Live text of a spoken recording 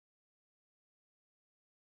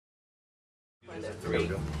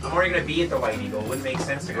I'm already gonna be at the White Eagle. It wouldn't make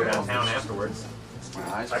sense to go downtown afterwards.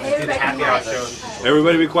 I just did the happy hour show.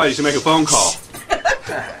 Everybody be quiet. You should make a phone call.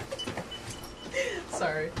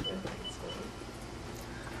 Sorry.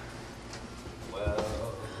 Well,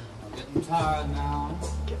 I'm getting tired now.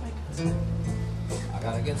 I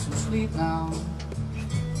gotta get some sleep now.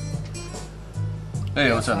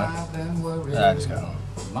 Hey, what's up, man? I just got home.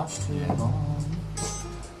 Much too long.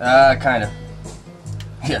 Kinda.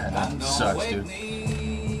 Yeah, that sucks, dude.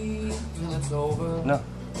 No.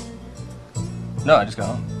 No, I just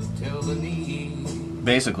got home.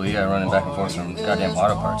 Basically, yeah, running back and forth from goddamn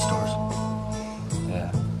auto parts stores.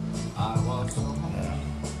 Yeah.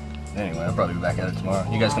 Anyway, I'll probably be back at it tomorrow.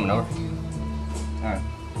 You guys coming over? Alright.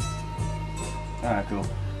 Alright, cool.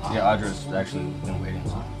 Yeah, Audra's actually been waiting.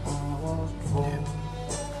 Yeah.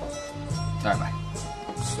 Alright, bye.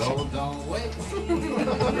 So don't wait.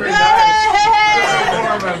 Very nice.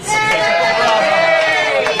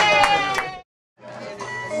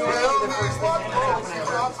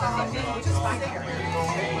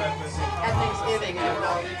 At Thanksgiving, I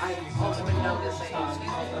also been noticing.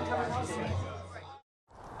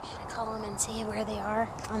 Should I call them and see where they are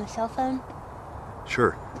on the cell phone?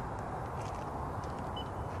 Sure.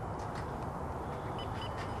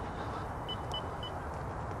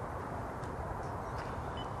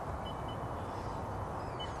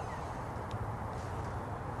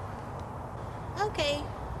 Okay.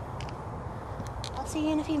 I'll see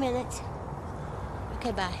you in a few minutes.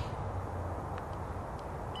 Okay, bye.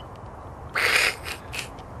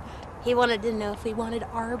 He wanted to know if we wanted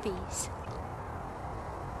Arby's.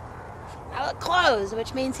 I look closed,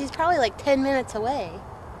 which means he's probably like 10 minutes away.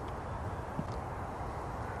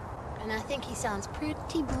 And I think he sounds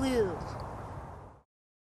pretty blue.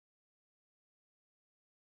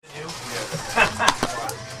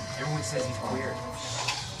 Everyone says he's weird.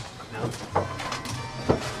 No.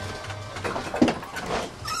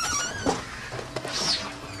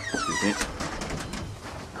 Excuse me.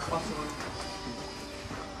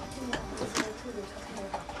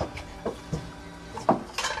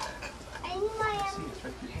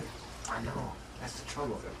 I know. That's the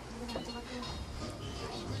trouble.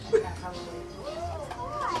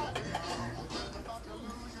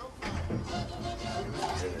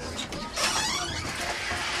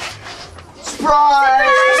 Surprise!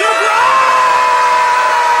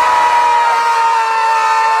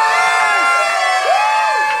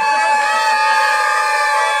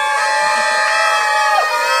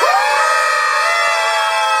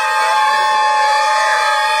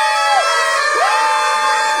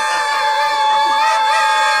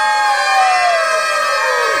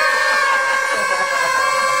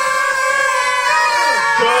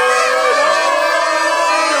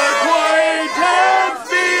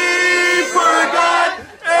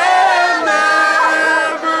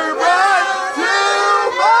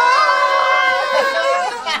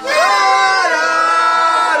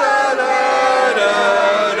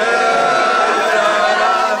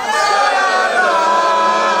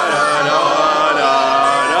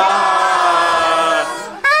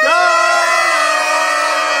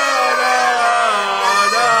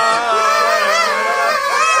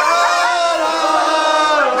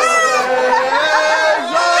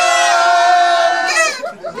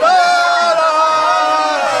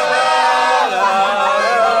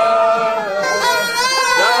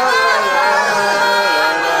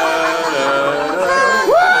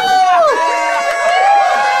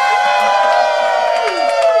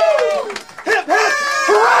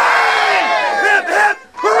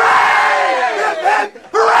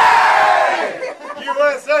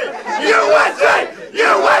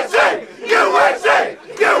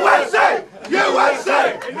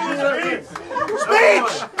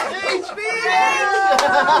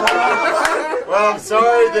 Well, I'm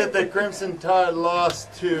sorry that the Crimson Tide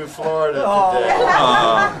lost to Florida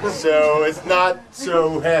today. So it's not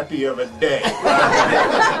so happy of a day.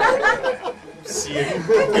 See you.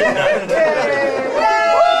 Good night.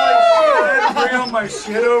 Bring all my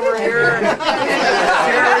shit over here and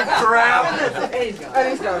carry crap.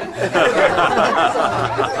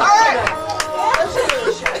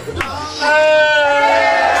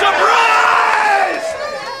 Surprise!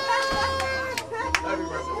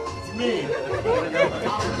 It's me.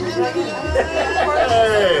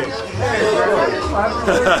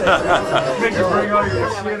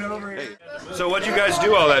 So what'd you guys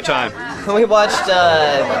do all that time? We watched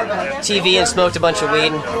TV and smoked a bunch of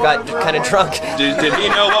weed and got kind of drunk. Did he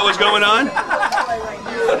know what was going on?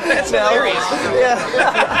 That's hilarious.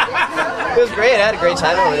 Yeah. It was great. I had a great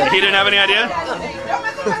time over there. He didn't have any idea?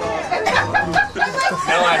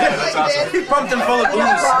 No idea. That's awesome. He pumped him full of booze.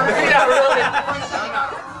 Yeah, really.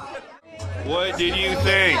 What did you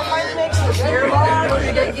think?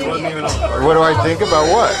 What do I think about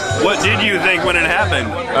what? What did you think when it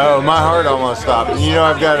happened? Oh, my heart almost stopped. You know,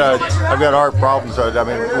 I've got heart problems, so I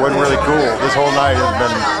mean, it wasn't really cool. This whole night has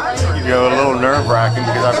been, you know, a little nerve-wracking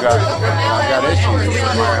because I've got issues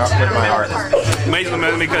with my heart.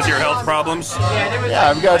 Mainly because of your health problems?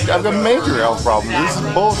 Yeah, I've got major health problems. This is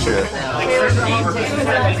bullshit.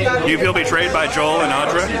 Do you feel betrayed by Joel and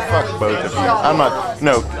Audra? Fuck both of you. I'm not.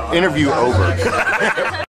 No, interview over.